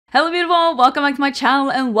Hello beautiful, welcome back to my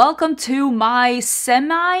channel and welcome to my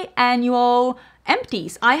semi-annual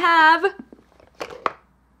empties. I have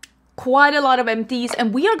quite a lot of empties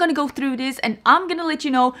and we are going to go through this and I'm going to let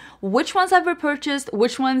you know which ones I've repurchased,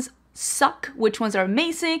 which ones suck, which ones are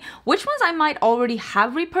amazing, which ones I might already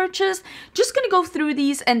have repurchased. Just going to go through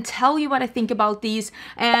these and tell you what I think about these.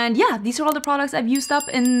 And yeah, these are all the products I've used up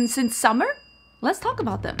since summer. Let's talk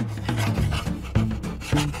about them.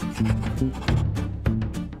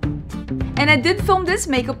 And I did film this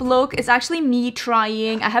makeup look. It's actually me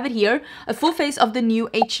trying, I have it here, a full face of the new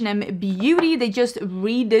H&M Beauty. They just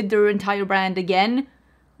redid their entire brand again.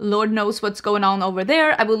 Lord knows what's going on over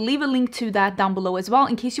there. I will leave a link to that down below as well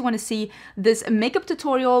in case you want to see this makeup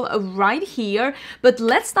tutorial right here. But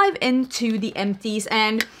let's dive into the empties.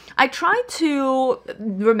 And I try to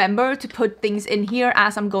remember to put things in here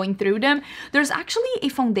as I'm going through them. There's actually a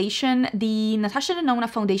foundation, the Natasha Denona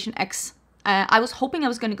Foundation X. I was hoping I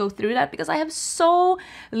was going to go through that because I have so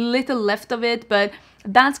little left of it, but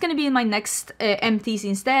that's going to be in my next empties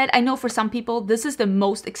instead. I know for some people this is the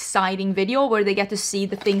most exciting video where they get to see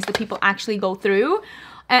the things that people actually go through.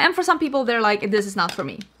 And for some people they're like, this is not for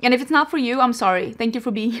me. And if it's not for you, I'm sorry. Thank you for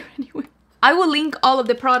being here anyway. I will link all of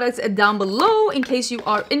the products down below in case you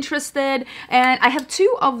are interested. And I have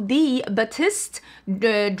two of the Batiste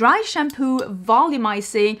Dry Shampoo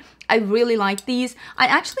Volumizing. I really like these. I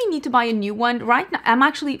actually need to buy a new one. Right now, I'm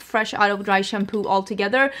actually fresh out of dry shampoo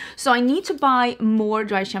altogether. So I need to buy more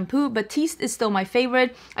dry shampoo. Batiste is still my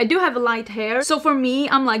favorite. I do have a light hair. So for me,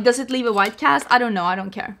 I'm like, does it leave a white cast? I don't know. I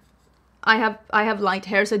don't care. I have light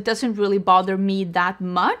hair, so it doesn't really bother me that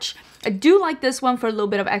much. I do like this one for a little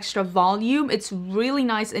bit of extra volume. It's really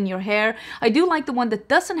nice in your hair. I do like the one that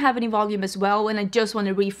doesn't have any volume as well when I just want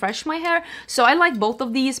to refresh my hair. So I like both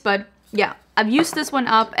of these, but yeah, I've used this one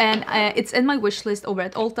up and it's in my wish list over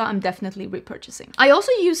at Ulta. I'm definitely repurchasing. I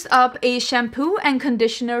also used up a shampoo and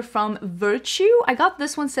conditioner from Virtue. I got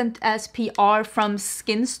this one sent as PR from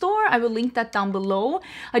Skin Store. I will link that down below.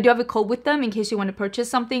 I do have a code with them in case you want to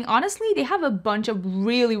purchase something. Honestly, they have a bunch of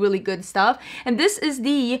really good stuff. And this is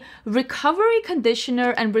the Recovery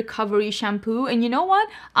Conditioner and Recovery Shampoo. And you know what?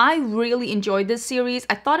 I really enjoyed this series.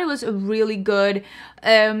 I thought it was a really good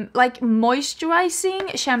like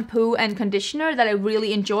moisturizing shampoo and conditioner that I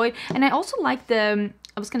really enjoyed. And I also like the,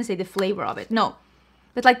 I was gonna say the flavor of it. No,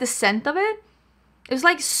 but like the scent of it. It was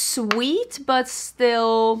like sweet, but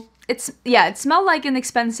still, it smelled like an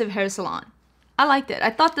expensive hair salon. I liked it. I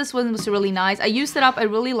thought this one was really nice. I used it up. I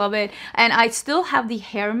really love it. And I still have the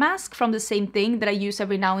hair mask from the same thing that I use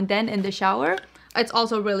every now and then in the shower. It's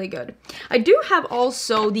also really good. I do have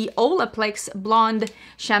also the Olaplex Blonde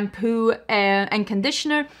Shampoo and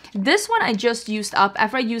Conditioner. This one I just used up.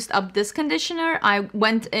 After I used up this conditioner, I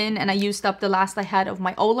went in and I used up the last I had of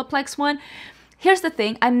my Olaplex one. Here's the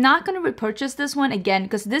thing, I'm not going to repurchase this one again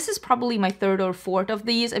because this is probably my third or fourth of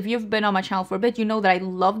these. If you've been on my channel for a bit, you know that I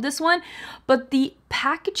love this one. But the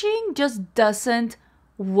packaging just doesn't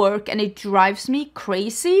work and it drives me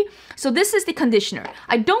crazy. So this is the conditioner.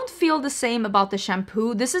 I don't feel the same about the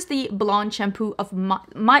shampoo. This is the blonde shampoo of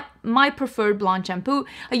my preferred blonde shampoo.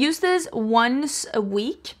 I use this once a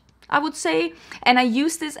week, I would say, and I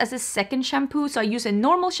use this as a second shampoo. So I use a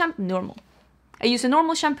normal shampoo. I use a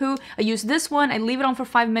normal shampoo, I use this one, I leave it on for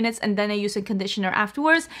 5 minutes, and then I use a conditioner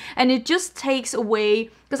afterwards. And it just takes away,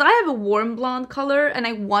 because I have a warm blonde color and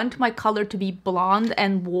I want my color to be blonde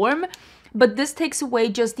and warm, but this takes away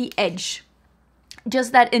just the edge.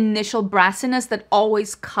 Just that initial brassiness that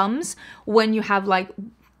always comes when you have like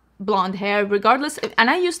blonde hair, regardless. And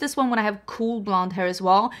I use this one when I have cool blonde hair as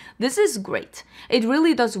well. This is great. It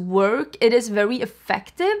really does work. It is very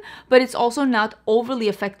effective, but it's also not overly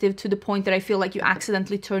effective to the point that I feel like you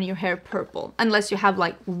accidentally turn your hair purple unless you have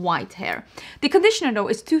like white hair. The conditioner though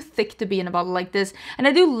is too thick to be in a bottle like this, and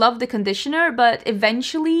I do love the conditioner, but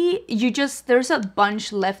eventually there's a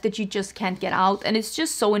bunch left that you just can't get out, and it's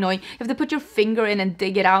just so annoying. You have to put your finger in and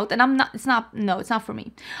dig it out, and it's not for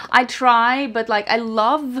me. I try, but like I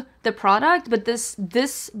love the product, but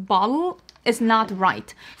this bottle is not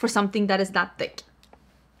right for something that is that thick.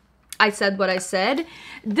 I said what I said.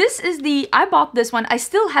 This is I bought this one. I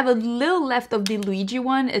still have a little left of the Luigi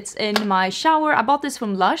one. It's in my shower. I bought this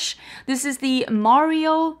from Lush. This is the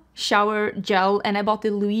Mario shower gel, and I bought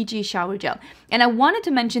the Luigi shower gel. And I wanted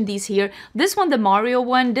to mention these here. This one, the Mario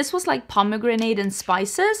one, this was like pomegranate and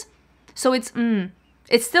spices. So it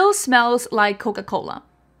still smells like Coca-Cola.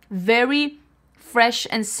 Very fresh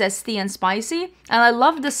and zesty and spicy, and I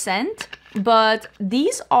love the scent, but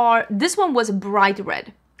this one was bright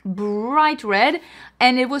red,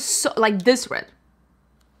 and it was so like this red.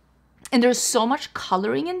 And there's so much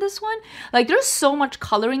coloring in this one. Like, there's so much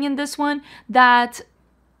coloring in this one that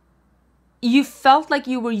you felt like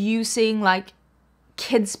you were using like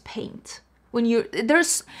kids paint. When you're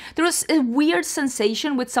there's a weird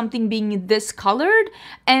sensation with something being this colored,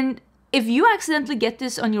 and if you accidentally get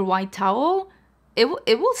this on your white towel, it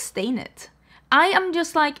will stain it. I am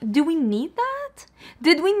just like, do we need that?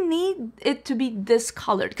 Did we need it to be this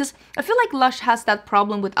colored? Because I feel like Lush has that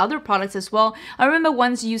problem with other products as well. I remember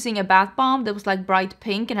once using a bath bomb that was like bright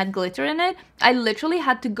pink and had glitter in it. I literally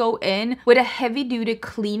had to go in with a heavy-duty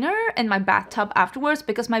cleaner in my bathtub afterwards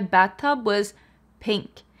because my bathtub was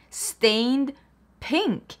pink, stained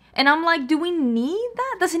pink. And I'm like, do we need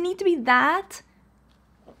that? Does it need to be that?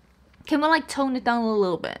 Can we like tone it down a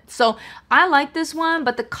little bit? So I like this one,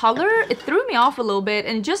 but the color, it threw me off a little bit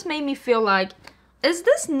and it just made me feel like, is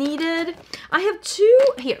this needed? I have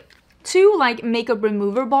two like makeup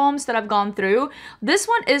remover balms that I've gone through. This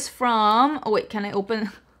one is from, oh wait, can I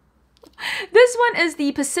open? This one is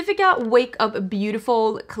the Pacifica Wake Up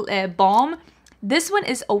Beautiful balm. This one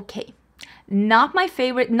is okay. Not my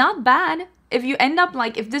favorite, not bad. If you end up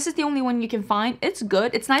like, if this is the only one you can find, it's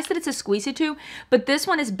good. It's nice that it's a squeezy tube, but this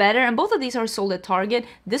one is better. And both of these are sold at Target.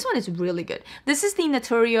 This one is really good. This is the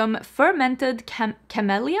Naturium Fermented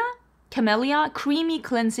Camellia Creamy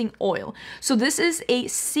Cleansing Oil. So this is a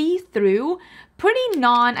see-through,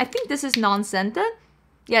 I think this is non-scented.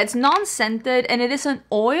 Yeah, it's non-scented and it is an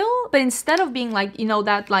oil, but instead of being like, you know,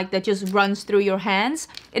 that just runs through your hands,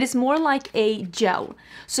 it is more like a gel.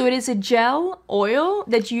 So it is a gel oil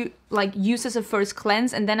that you like use as a first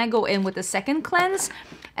cleanse, and then I go in with a second cleanse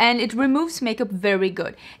and it removes makeup very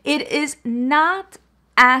good. It is not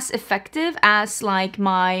as effective as like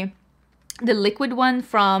the liquid one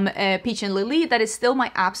from Peach and Lily. That is still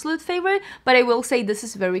my absolute favorite, but I will say this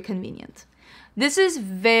is very convenient. This is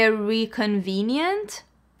very convenient.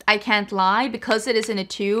 I can't lie, because it is in a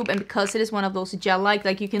tube and because it is one of those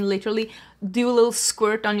gel-like you can literally do a little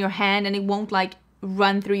squirt on your hand and it won't like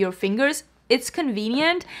run through your fingers. It's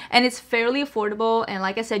convenient and it's fairly affordable, and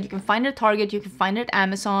like I said, you can find it at Target, you can find it at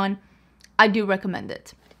Amazon. I do recommend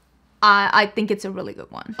it. I think it's a really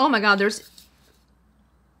good one. Oh my god, there's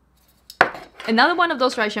another one of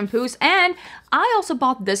those dry shampoos, and I also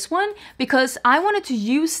bought this one because I wanted to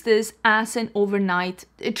use this as an overnight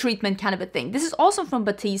treatment kind of a thing. This is also from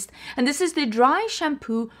Batiste, and this is the Dry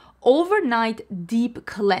Shampoo Overnight Deep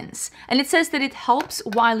Cleanse, and it says that it helps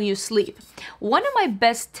while you sleep. One of my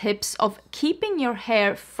best tips of keeping your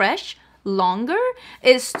hair fresh longer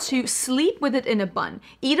is to sleep with it in a bun.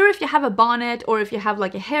 Either if you have a bonnet or if you have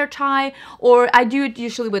like a hair tie, or I do it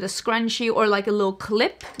usually with a scrunchie or like a little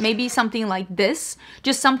clip, maybe something like this,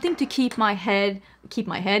 just something to keep my hair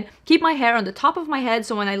on the top of my head,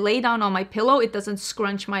 so when I lay down on my pillow it doesn't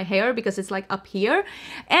scrunch my hair because it's like up here.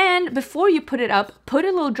 And before you put it up, put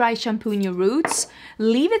a little dry shampoo in your roots,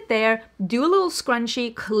 leave it there, do a little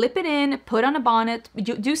scrunchie, clip it in, put on a bonnet,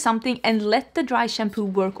 do something, and let the dry shampoo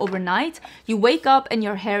work overnight. You wake up and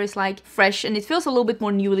your hair is like fresh and it feels a little bit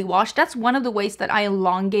more newly washed. That's one of the ways that I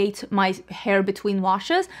elongate my hair between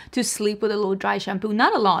washes, to sleep with a little dry shampoo.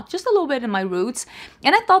 Not a lot, just a little bit in my roots.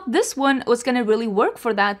 And I thought this one was gonna really work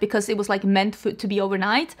for that because it was like meant to be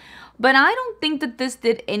overnight, but I don't think that this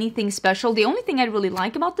did anything special. The only thing I really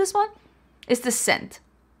like about this one is the scent.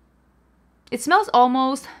 It smells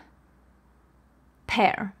almost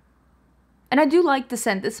pear, and I do like the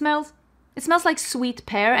scent. It smells like sweet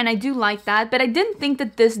pear, and I do like that, but I didn't think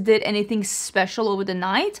that this did anything special over the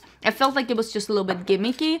night. I felt like it was just a little bit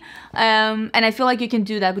gimmicky, and I feel like you can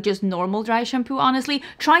do that with just normal dry shampoo, honestly.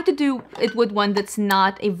 Try to do it with one that's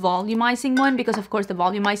not a volumizing one, because of course the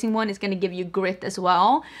volumizing one is going to give you grit as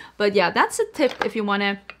well. But yeah, that's a tip if you want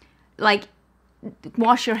to like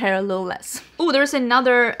wash your hair a little less. Oh, there's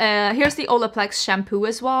another, here's the Olaplex shampoo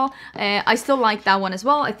as well. I still like that one as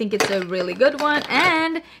well. I think it's a really good one.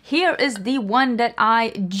 And here is the one that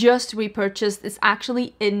I just repurchased. It's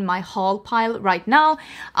actually in my haul pile right now.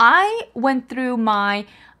 I went through my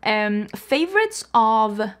favorites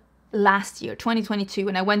of last year, 2022,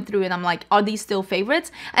 and I went through it. I'm like, are these still favorites?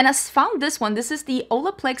 And I found this one. This is the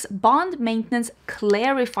Olaplex Bond Maintenance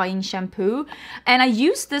Clarifying Shampoo, and I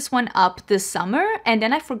used this one up this summer, and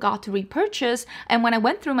then I forgot to repurchase. And when I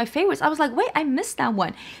went through my favorites, I was like, wait, I missed that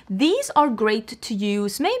one. These are great to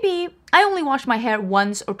use. Maybe I only wash my hair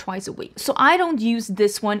once or twice a week, so I don't use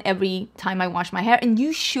this one every time I wash my hair, and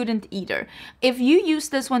you shouldn't either. If you use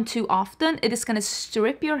this one too often, it is going to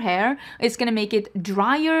strip your hair, it's going to make it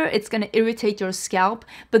drier, it's going to irritate your scalp.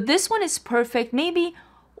 But this one is perfect maybe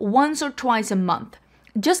once or twice a month,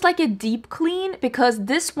 just like a deep clean, because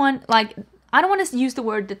this one, like, I don't want to use the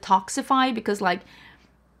word detoxify because like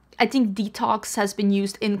I think detox has been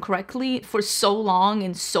used incorrectly for so long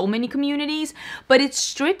in so many communities, but it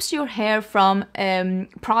strips your hair from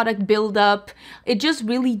product buildup. It just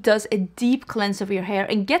really does a deep cleanse of your hair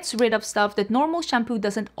and gets rid of stuff that normal shampoo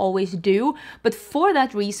doesn't always do. But for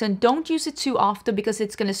that reason, don't use it too often because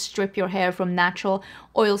it's going to strip your hair from natural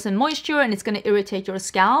oils and moisture, and it's going to irritate your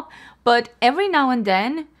scalp. But every now and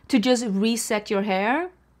then, to just reset your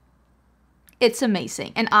hair, it's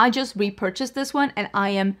amazing. And I just repurchased this one and I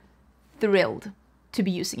am thrilled to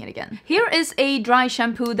be using it again. Here is a dry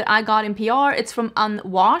shampoo that I got in PR. It's from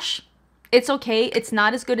Unwashed. It's okay. It's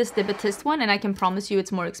not as good as the Batiste one, and I can promise you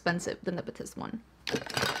it's more expensive than the Batiste one.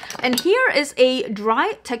 And here is a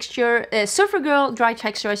dry texture, Surfer Girl dry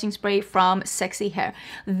texturizing spray from Sexy Hair.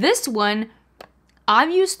 This one,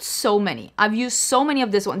 I've used so many. I've used so many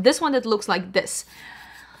of this one. This one that looks like this.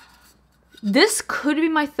 This could be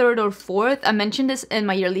my third or fourth. I mentioned this in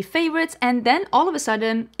my yearly favorites, and then all of a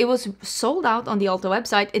sudden it was sold out on the Ulta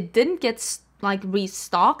website. It didn't get like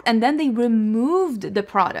restocked, and then they removed the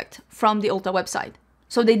product from the Ulta website.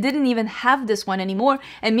 So they didn't even have this one anymore.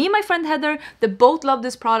 And me and my friend Heather, they both love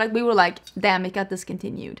this product. We were like, damn, it got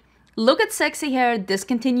discontinued. Look at Sexy Hair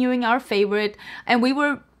discontinuing our favorite, and we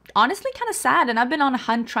were honestly kind of sad, and I've been on a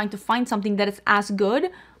hunt trying to find something that is as good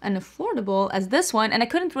and affordable as this one, and I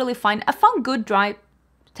couldn't really find. I found good dry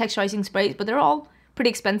texturizing sprays, but they're all pretty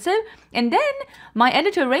expensive. And then my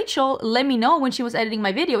editor Rachel let me know when she was editing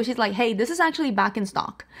my video. She's like, hey, this is actually back in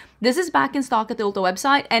stock. This is back in stock at the Ulta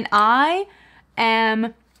website, and I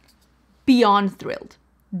am beyond thrilled.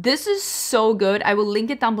 This is so good. I will link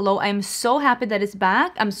it down below. I am so happy that it's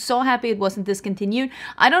back. I'm so happy it wasn't discontinued.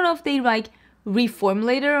 I don't know if they like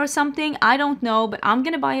reformulated or something. I don't know, but I'm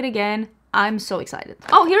gonna buy it again. I'm so excited.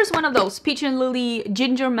 Oh, here's one of those Peach and Lily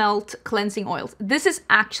Ginger Melt Cleansing Oils. This is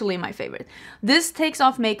actually my favorite. This takes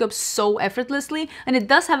off makeup so effortlessly, and it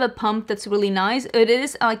does have a pump that's really nice. It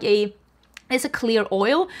is like it's a clear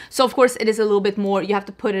oil, so of course it is a little bit more, you have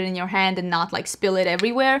to put it in your hand and not like spill it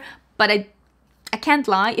everywhere. But I can't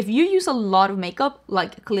lie, if you use a lot of makeup,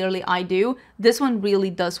 like clearly I do, this one really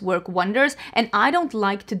does work wonders. And I don't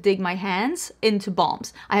like to dig my hands into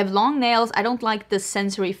balms. I have long nails. I don't like the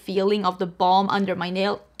sensory feeling of the balm under my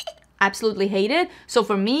nail. Absolutely hate it. So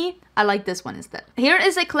for me, I like this one instead. Here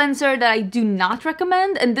is a cleanser that I do not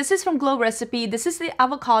recommend, and this is from Glow Recipe. This is the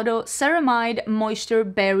Avocado Ceramide Moisture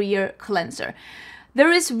Barrier Cleanser.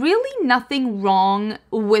 There is really nothing wrong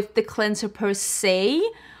with the cleanser per se,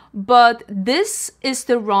 but this is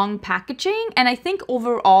the wrong packaging, and I think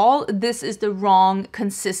overall this is the wrong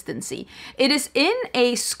consistency. It is in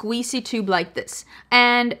a squeezy tube like this,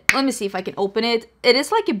 and let me see if I can open it. It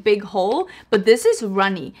is like a big hole, but this is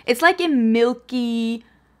runny. It's like a milky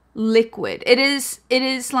liquid. It is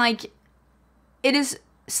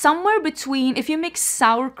somewhere between, if you mix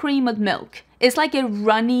sour cream with milk, it's like a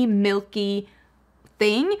runny milky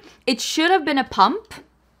thing. It should have been a pump.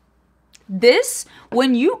 This,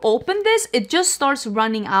 when you open this, it just starts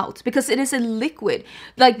running out because it is a liquid.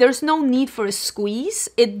 Like, there's no need for a squeeze.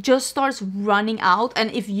 It just starts running out. And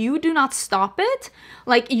if you do not stop it,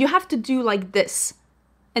 like, you have to do like this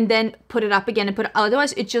and then put it up again and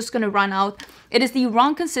otherwise it's just gonna run out. It is the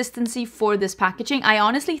wrong consistency for this packaging. I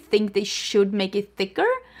honestly think they should make it thicker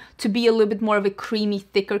to be a little bit more of a creamy,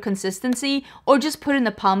 thicker consistency, or just put in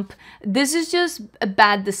a pump. This is just a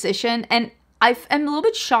bad decision, and I'm a little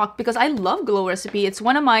bit shocked because I love Glow Recipe. It's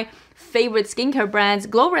one of my favorite skincare brands.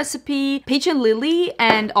 Glow Recipe, Peach and Lily,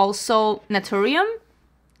 and also Naturium.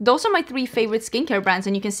 Those are my 3 favorite skincare brands,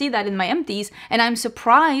 and you can see that in my empties. And I'm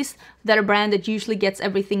surprised that a brand that usually gets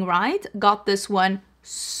everything right got this one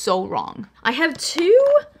so wrong. I have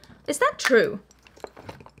 2. Is that true?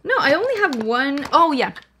 No, I only have 1. Oh,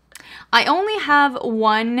 yeah. I only have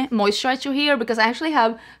 1 moisturizer here because I actually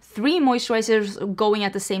have 3 moisturizers going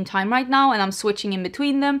at the same time right now, and I'm switching in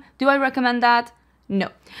between them. Do I recommend that? No.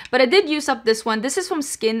 But I did use up this one. This is from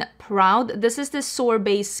Skin Proud. This is the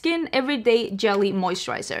Sorbet Skin Everyday Jelly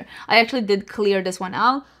Moisturizer. I actually did clear this one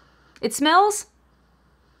out. It smells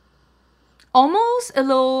almost a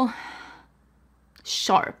little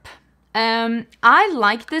sharp. I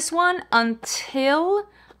like this one until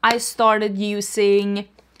I started using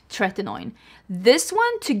tretinoin. This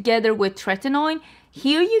one together with tretinoin,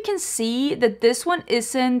 here you can see that this one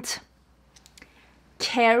isn't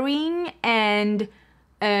caring and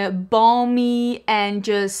balmy and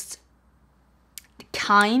just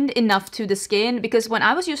kind enough to the skin, because when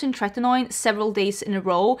I was using tretinoin several days in a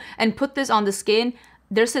row and put this on the skin,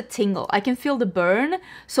 there's a tingle. I can feel the burn.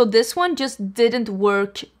 So this one just didn't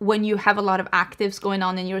work when you have a lot of actives going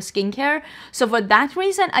on in your skincare. So for that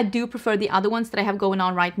reason, I do prefer the other ones that I have going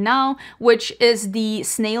on right now, which is the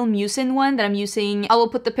Snail Mucin one that I'm using. I will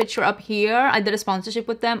put the picture up here. I did a sponsorship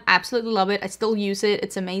with them. Absolutely love it. I still use it.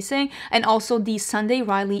 It's amazing. And also the Sunday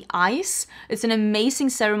Riley Ice. It's an amazing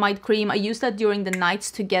ceramide cream. I use that during the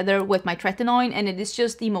nights together with my tretinoin, and it is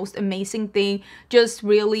just the most amazing thing. Just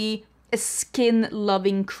really a skin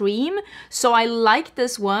loving cream. So I liked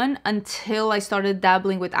this one until I started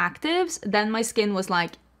dabbling with actives. Then my skin was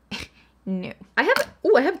like, no. I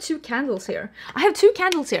have two candles here.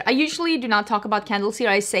 I usually do not talk about candles here.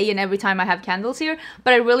 I say in every time I have candles here,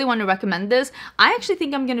 but I really want to recommend this. I actually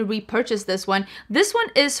think I'm gonna repurchase this one. This one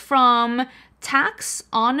is from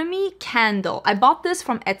Taxonomy Candle. I bought this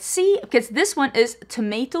from Etsy because this one is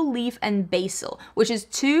tomato leaf and basil, which is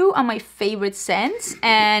two of my favorite scents,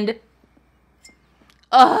 and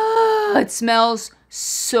it smells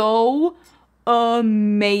so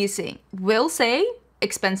amazing. Will say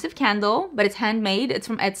expensive candle, but it's handmade. It's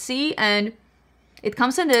from Etsy, and it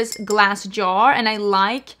comes in this glass jar, and I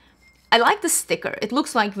like the sticker. It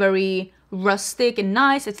looks like very rustic and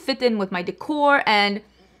nice. It fit in with my decor, and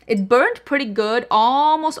it burned pretty good,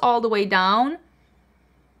 almost all the way down.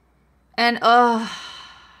 And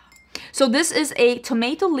so this is a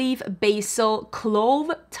tomato leaf, basil,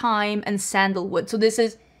 clove, thyme, and sandalwood. So this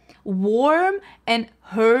is warm and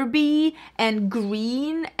herby and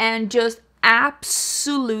green and just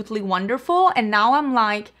absolutely wonderful. And now I'm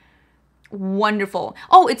like, wonderful.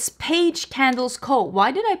 Oh, it's Paige Candles Co.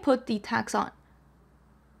 Why did I put the tax on?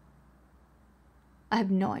 I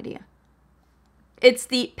have no idea. It's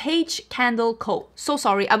the Paige Candle Co. So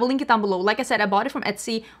sorry, I will link it down below. Like I said, I bought it from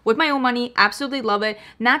Etsy with my own money. Absolutely love it.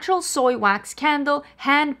 Natural soy wax candle,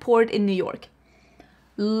 hand poured in New York.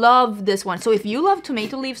 Love this one. So if you love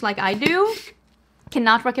tomato leaves like I do,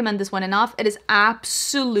 cannot recommend this one enough. It is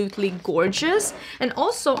absolutely gorgeous. And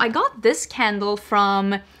also, I got this candle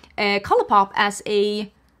from Colourpop as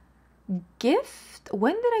a gift.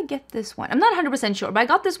 When did I get this one? I'm not 100% sure, but I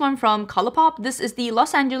got this one from Colourpop. This is the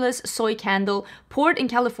Los Angeles soy candle poured in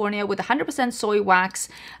California with 100% soy wax.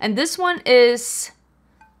 And this one is,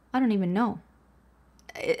 I don't even know.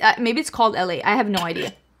 Maybe it's called LA. I have no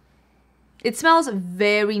idea. It smells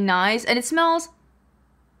very nice, and it smells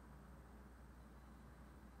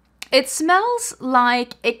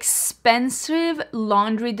like expensive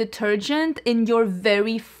laundry detergent in your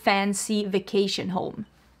very fancy vacation home.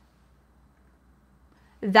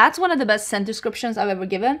 That's one of the best scent descriptions I've ever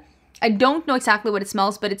given. I don't know exactly what it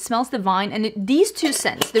smells, but it smells divine. And these two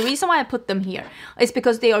scents, the reason why I put them here is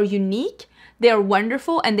because they are unique, they are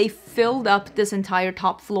wonderful, and they filled up this entire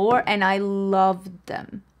top floor, and I loved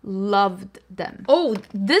them. Loved them. Oh,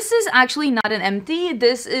 this is actually not an empty.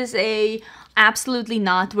 This is a absolutely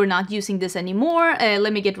not. We're not using this anymore.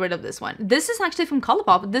 Let me get rid of this one. This is actually from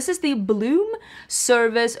Colourpop. This is the Bloom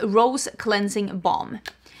Service Rose Cleansing Balm.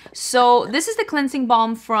 So this is the cleansing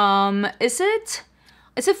balm from, is it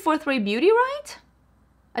Fourth Ray Beauty, right?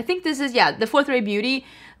 I think this is, yeah, the Fourth Ray Beauty.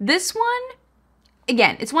 This one,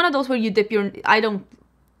 again, it's one of those where you dip your, I don't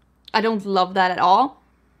love that at all.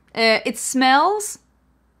 It smells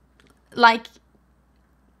like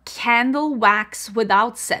candle wax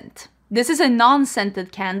without scent. This is a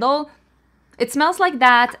non-scented candle. It smells like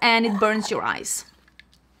that, and it burns your eyes.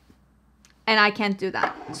 And I can't do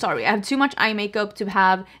that. Sorry, I have too much eye makeup to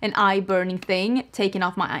have an eye burning thing taken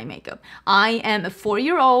off my eye makeup. I am a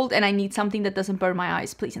 4-year-old and I need something that doesn't burn my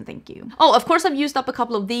eyes, please and thank you. Oh, of course I've used up a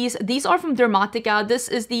couple of these. These are from Dermatica. This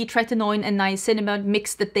is the tretinoin and niacinamide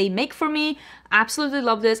mix that they make for me. Absolutely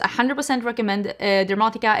love this. I 100% recommend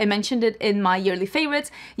Dermatica. I mentioned it in my yearly favorites.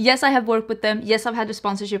 Yes, I have worked with them. Yes, I've had a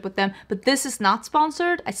sponsorship with them, but this is not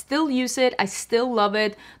sponsored. I still use it. I still love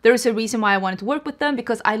it. There is a reason why I wanted to work with them,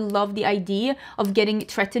 because I love the idea of getting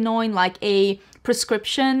tretinoin, like a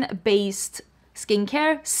prescription-based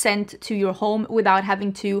skincare, sent to your home without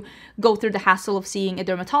having to go through the hassle of seeing a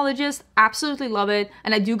dermatologist. Absolutely love it.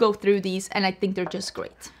 And I do go through these and I think they're just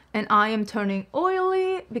great. And I am turning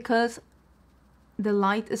oily because the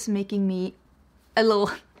light is making me a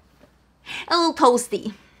little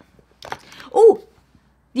toasty. Oh,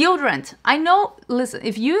 deodorant. I know, listen,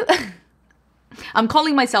 if you, I'm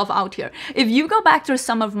calling myself out here. If you go back to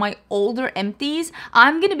some of my older empties,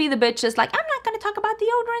 I'm gonna be the bitch that's like, I'm not gonna talk about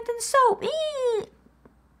deodorant and soap.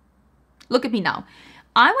 Look at me now.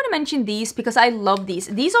 I want to mention these because I love these.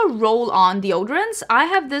 These are roll-on deodorants. I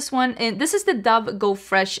have this one in, this is the Dove Go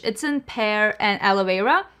Fresh. It's in Pear and Aloe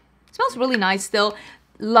Vera. Smells really nice still.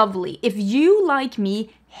 Lovely. If you, like me,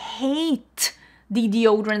 hate the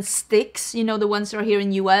deodorant sticks, you know, the ones that are here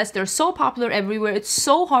in US. They're so popular everywhere. It's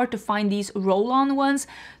so hard to find these roll-on ones.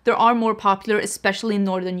 There are more popular, especially in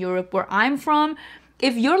Northern Europe where I'm from.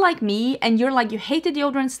 If you're like me and you're like, you hate the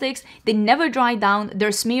deodorant sticks, they never dry down,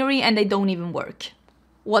 they're smeary, and they don't even work.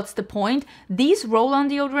 What's the point? These roll-on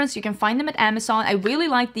deodorants, you can find them at Amazon. I really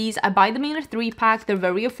like these. I buy them in a 3-pack. They're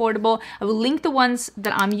very affordable. I will link the ones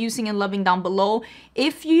that I'm using and loving down below.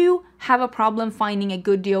 If you have a problem finding a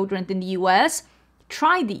good deodorant in the US,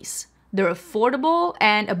 try these. They're affordable,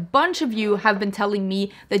 and a bunch of you have been telling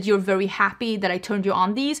me that you're very happy that I turned you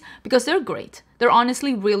on these because they're great. They're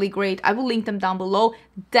honestly really great. I will link them down below.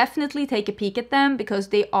 Definitely take a peek at them because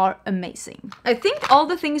they are amazing. I think all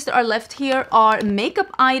the things that are left here are makeup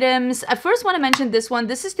items. I first want to mention this one.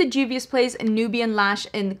 This is the Juvia's Place Nubian Lash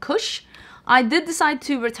in Kush. I did decide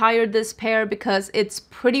to retire this pair because it's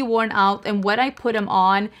pretty worn out, and when I put them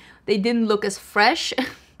on, they didn't look as fresh.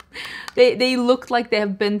 They looked like they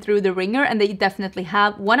have been through the ringer, and they definitely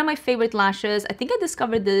have. One of my favorite lashes, I think I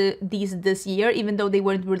discovered these this year, even though they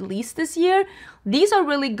weren't released this year. These are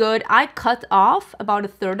really good. I cut off about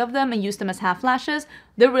 1/3 of them and used them as half lashes.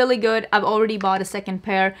 They're really good. I've already bought a second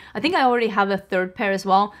pair. I think I already have a 3rd pair as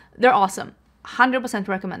well. They're awesome. 100%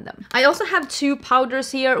 recommend them. I also have 2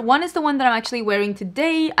 powders here. One is the one that I'm actually wearing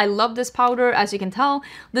today. I love this powder, as you can tell.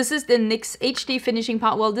 This is the NYX HD finishing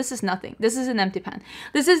powder. Well, this is nothing. This is an empty pan.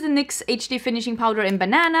 This is the NYX HD finishing powder in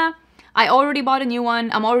banana. I already bought a new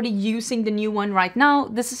one. I'm already using the new one right now.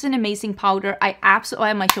 This is an amazing powder. I absolutely, why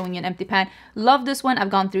am I showing you an empty pan? Love this one.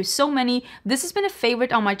 I've gone through so many. This has been a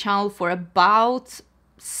favorite on my channel for about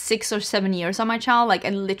 6 or 7 years on my channel. Like, I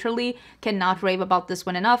literally cannot rave about this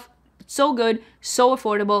one enough. So good, so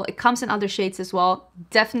affordable. It comes in other shades as well.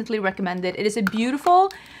 Definitely recommend it. It is a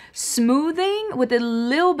beautiful smoothing with a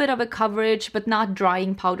little bit of a coverage, but not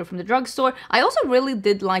drying powder from the drugstore. I also really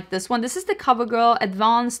did like this one. This is the CoverGirl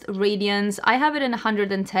Advanced Radiance. I have it in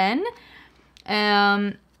 110.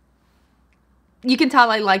 You can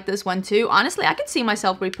tell I like this one too. Honestly, I could see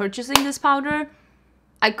myself repurchasing this powder.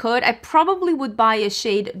 I could. I probably would buy a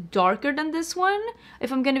shade darker than this one,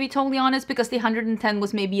 if I'm going to be totally honest, because the 110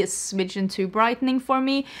 was maybe a smidgen too brightening for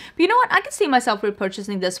me. But you know what? I could see myself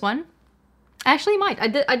repurchasing this one. I actually might.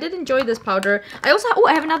 I did enjoy this powder. I also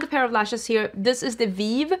I have another pair of lashes here. This is the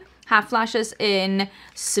Vive half lashes in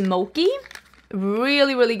Smoky.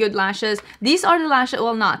 Really, really good lashes. These are the lashes,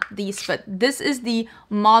 well, not these, but this is the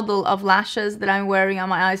model of lashes that I'm wearing on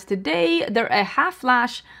my eyes today. They're a half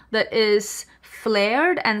lash that is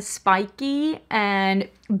flared and spiky and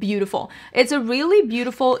beautiful. It's a really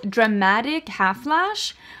beautiful, dramatic half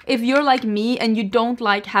lash. If you're like me and you don't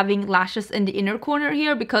like having lashes in the inner corner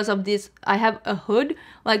here because of this, I have a hood.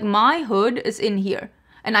 Like, my hood is in here.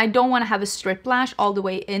 And I don't want to have a strip lash all the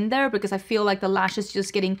way in there because I feel like the lash is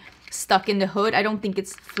just getting stuck in the hood. I don't think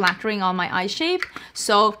it's flattering on my eye shape.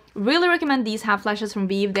 So really recommend these half lashes from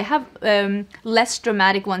Vive. They have less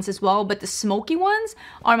dramatic ones as well, but the smoky ones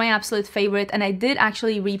are my absolute favorite. And I did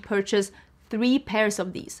actually repurchase 3 pairs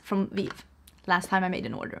of these from Vive last time I made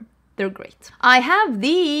an order. They're great. I have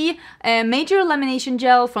the Major Lamination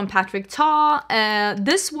Gel from Patrick Ta.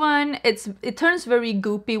 This one, it turns very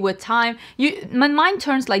goopy with time. Mine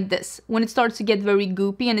turns like this. When it starts to get very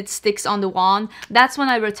goopy and it sticks on the wand, that's when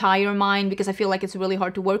I retire mine because I feel like it's really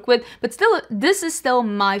hard to work with. But still, this is still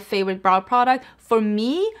my favorite brow product. For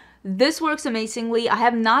me, this works amazingly. I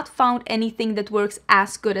have not found anything that works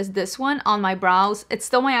as good as this one on my brows. It's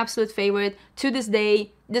still my absolute favorite to this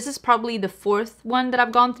day. This is probably the 4th one that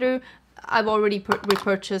I've gone through. I've already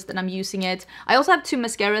repurchased and I'm using it. I also have 2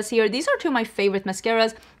 mascaras here. These are 2 of my favorite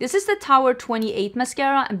mascaras. This is the Tower 28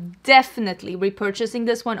 mascara. I'm definitely repurchasing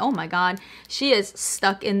this one. Oh my god, she is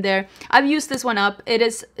stuck in there. I've used this one up. It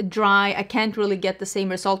is dry. I can't really get the same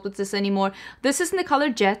result with this anymore. This is in the color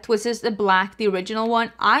Jet, which is the black, the original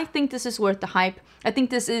one. I think this is worth the hype. I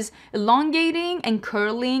think this is elongating and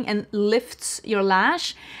curling and lifts your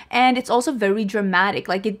lash, and it's also very dramatic.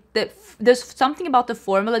 Like, there's something about the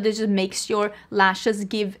formula that just makes your lashes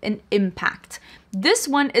give an impact. This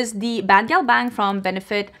one is the Bad Gal Bang from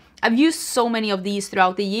Benefit. I've used so many of these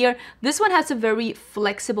throughout the year. This one has a very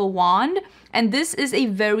flexible wand, and this is a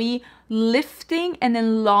very lifting and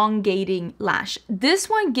elongating lash. This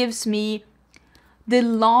one gives me the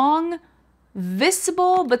long,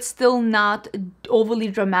 visible but still not overly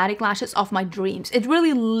dramatic lashes of my dreams. It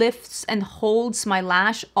really lifts and holds my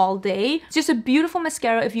lash all day. It's just a beautiful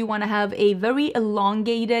mascara if you want to have a very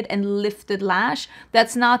elongated and lifted lash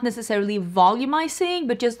that's not necessarily volumizing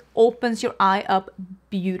but just opens your eye up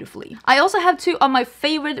beautifully. I also have 2 of my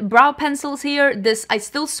favorite brow pencils here. I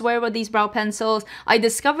still swear by these brow pencils. I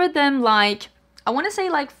discovered them like, I want to say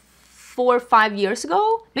like 4 or 5 years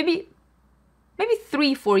ago, maybe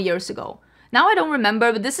 3-4 years ago. Now I don't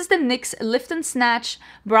remember, but this is the NYX Lift and Snatch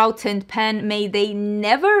Brow Tint Pen. May they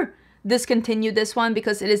never discontinue this one,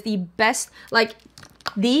 because it is the best. Like,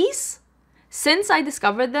 these, since I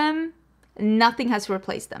discovered them, nothing has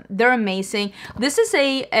replaced them. They're amazing. This is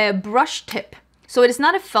a brush tip. So it is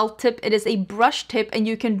not a felt tip, it is a brush tip, and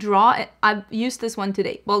you can draw it. I've used this one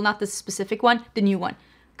today. Well, not this specific one, the new one.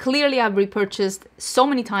 Clearly, I've repurchased so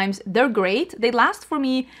many times. They're great. They last for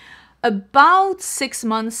me about 6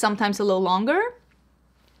 months, sometimes a little longer.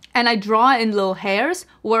 And I draw in little hairs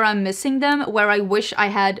where I'm missing them, where I wish I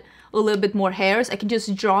had a little bit more hairs. I can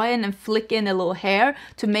just draw in and flick in a little hair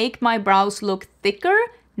to make my brows look thicker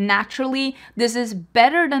naturally. This is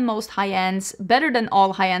better than most high-ends, better than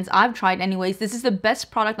all high-ends I've tried anyways. This is the best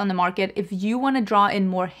product on the market if you want to draw in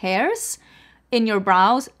more hairs in your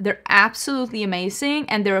brows. They're absolutely amazing,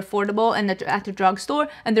 and they're affordable, and at the drugstore,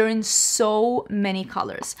 and they're in so many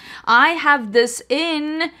colors. I have this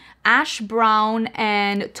in ash brown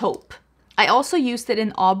and taupe. I also used it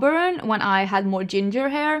in auburn when I had more ginger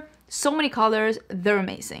hair. So many colors, they're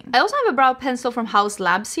amazing. I also have a brow pencil from Haus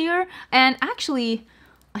Labs here, and actually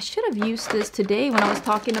I should have used this today when I was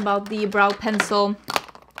talking about the brow pencil.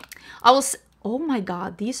 Oh my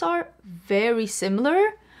god, these are very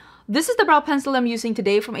similar. This is the brow pencil I'm using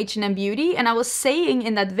today from H&M Beauty, and I was saying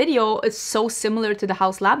in that video it's so similar to the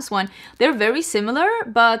Haus Labs one. They're very similar,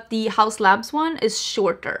 but the Haus Labs one is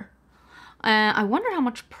shorter. I wonder how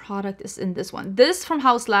much product is in this one. This from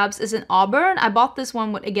Haus Labs is in auburn. I bought this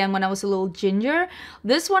one again when I was a little ginger.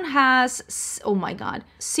 This one has, oh my god,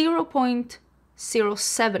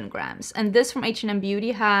 0.07 grams, and this from H&M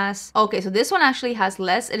Beauty has, okay, so this one actually has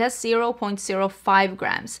less. It has 0.05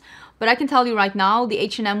 grams. But I can tell you right now, the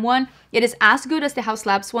H&M one, it is as good as the Haus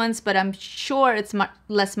Labs ones, but I'm sure it's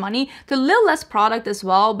less money. It's a little less product as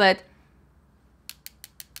well, but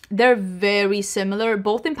they're very similar,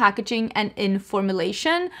 both in packaging and in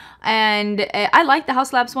formulation. And I like the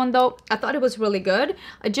Haus Labs one though. I thought it was really good.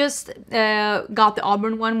 I just got the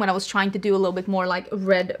auburn one when I was trying to do a little bit more like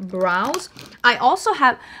red brows. I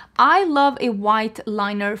love a white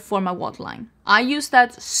liner for my waterline. I use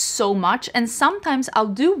that so much, and sometimes I'll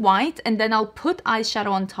do white and then I'll put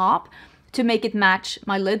eyeshadow on top to make it match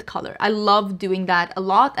my lid color. I love doing that a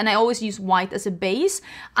lot, and I always use white as a base.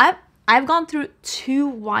 I've gone through 2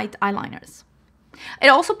 white eyeliners. It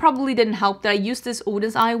also probably didn't help that I used this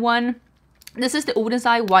Oden's Eye one. This is the Oden's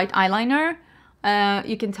Eye white eyeliner.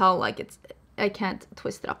 You can tell, like, I can't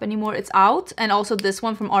twist it up anymore. It's out. And also this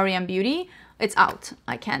one from R.E.M. Beauty. It's out.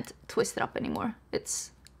 I can't twist it up anymore.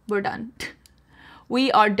 We're done.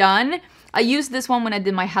 We are done. I used this one when I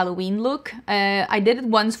did my Halloween look. I did it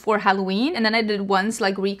once for Halloween, and then I did it once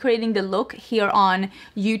like recreating the look here on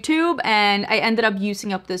YouTube, and I ended up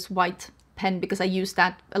using up this white pen because I used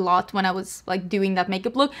that a lot when I was like doing that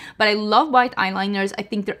makeup look. But I love white eyeliners. I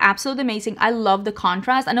think they're absolutely amazing. I love the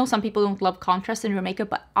contrast. I know some people don't love contrast in your makeup,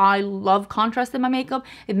 but I love contrast in my makeup.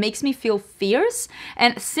 It makes me feel fierce.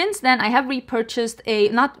 And since then I have repurchased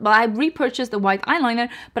I repurchased the white eyeliner,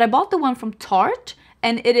 but I bought the one from Tarte,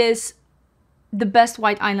 and it is the best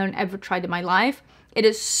white eyeliner I've ever tried in my life. It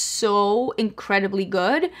is so incredibly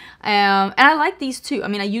good. And I like these too. I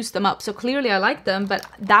mean, I used them up, so clearly I like them. But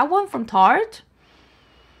that one from Tarte,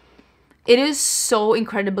 it is so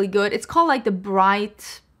incredibly good. It's called like the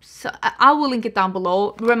Bright... So I will link it down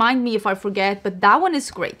below. Remind me if I forget. But that one is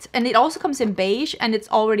great. And it also comes in beige, and it's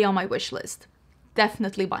already on my wish list.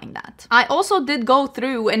 Definitely buying that. I also did go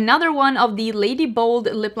through another one of the Lady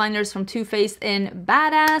Bold lip liners from Too Faced in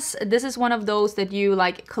Badass. This is one of those that you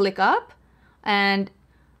like click up, and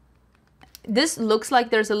this looks like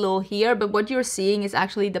there's a little here, but what you're seeing is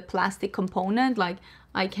actually the plastic component. Like,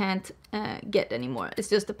 I can't get anymore. It's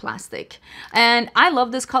just the plastic. And I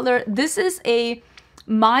love this color. This is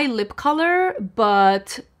my lip color,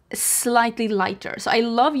 but slightly lighter. So I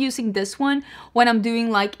love using this one when I'm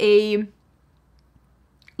doing like a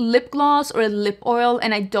lip gloss or a lip oil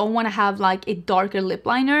and I don't want to have like a darker lip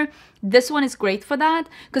liner. This one is great for that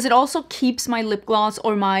because it also keeps my lip gloss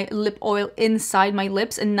or my lip oil inside my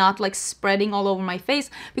lips and not like spreading all over my face,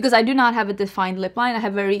 because I do not have a defined lip line. I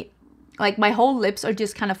have my whole lips are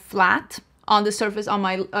just kind of flat on the surface on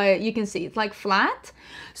my, you can see it's like flat.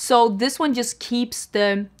 So this one just keeps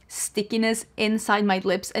the stickiness inside my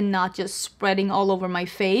lips and not just spreading all over my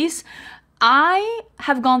face. I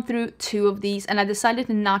have gone through 2 of these and I decided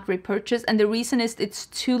to not repurchase, and the reason is it's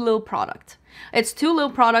too little product. It's too little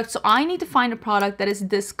product, so I need to find a product that is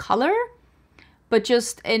this color, but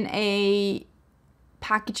just in a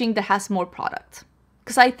packaging that has more product.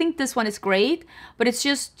 Because I think this one is great, but it's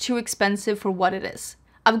just too expensive for what it is.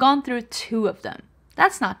 I've gone through 2 of them.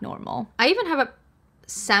 That's not normal. I even have a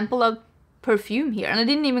sample of perfume here, and I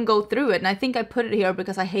didn't even go through it, and I think I put it here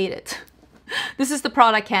because I hate it. This is the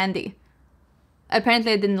Prada Candy.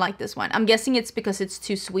 Apparently I didn't like this one. I'm guessing it's because it's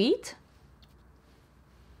too sweet.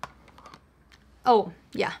 Oh,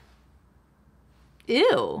 yeah.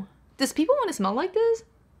 Ew. Does people want to smell like this?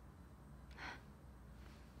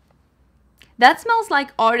 That smells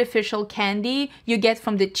like artificial candy you get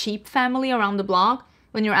from the cheap family around the block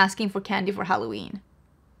when you're asking for candy for Halloween.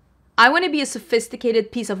 I want to be a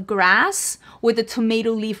sophisticated piece of grass with a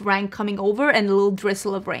tomato leaf rank coming over and a little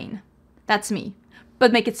drizzle of rain. That's me.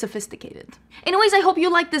 But make it sophisticated. Anyways, I hope you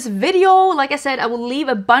liked this video. Like I said, I will leave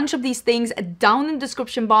a bunch of these things down in the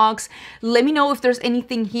description box. Let me know if there's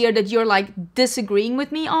anything here that you're like disagreeing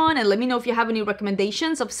with me on, and let me know if you have any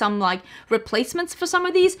recommendations of some like replacements for some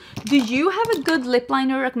of these. Do you have a good lip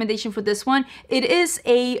liner recommendation for this one? It is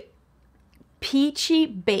a peachy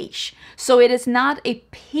beige. So it is not a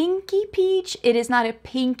pinky peach, it is not a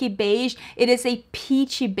pinky beige, it is a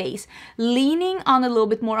peachy base, leaning on a little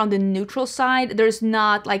bit more on the neutral side. There's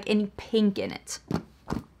not like any pink in it,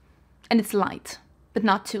 and it's light but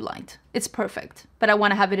not too light. It's perfect, but I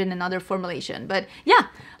want to have it in another formulation. But yeah,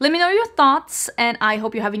 let me know your thoughts, and I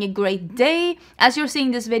hope you're having a great day. As you're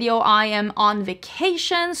seeing this video, I am on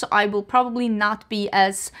vacation, so I will probably not be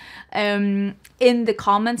as in the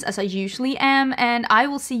comments as I usually am, and I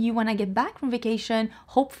will see you when I get back from vacation,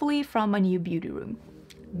 hopefully from my new beauty room.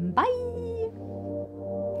 Bye!